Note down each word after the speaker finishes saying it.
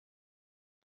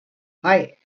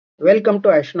Hi, welcome to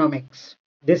Ashnomics.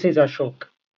 This is Ashok.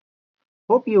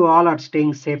 Hope you all are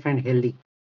staying safe and healthy.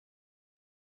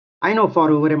 I know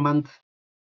for over a month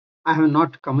I have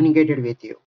not communicated with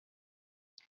you.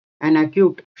 An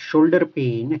acute shoulder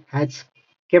pain has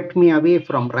kept me away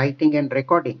from writing and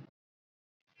recording.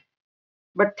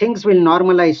 But things will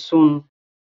normalize soon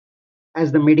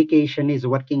as the medication is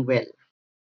working well.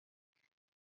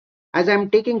 As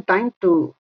I'm taking time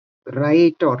to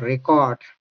write or record,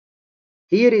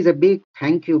 here is a big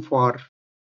thank you for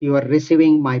your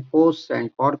receiving my posts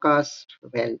and podcast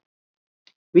well,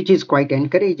 which is quite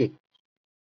encouraging.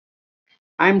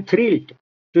 I'm thrilled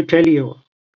to tell you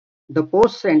the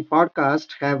posts and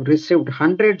podcasts have received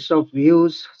hundreds of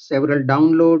views, several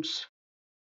downloads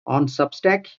on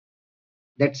Substack,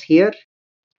 that's here,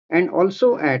 and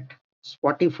also at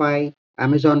Spotify,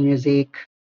 Amazon Music,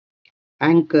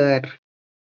 Anchor,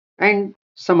 and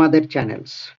some other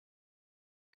channels.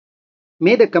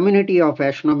 May the community of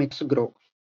Astronomics grow.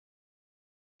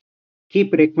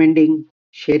 Keep recommending,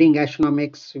 sharing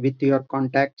Astronomics with your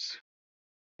contacts.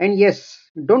 And yes,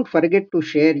 don't forget to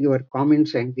share your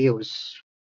comments and views.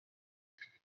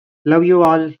 Love you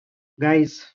all,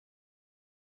 guys.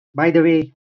 By the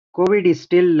way, COVID is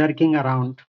still lurking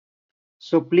around.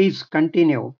 So please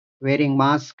continue wearing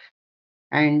mask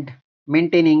and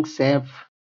maintaining safe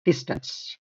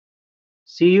distance.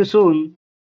 See you soon.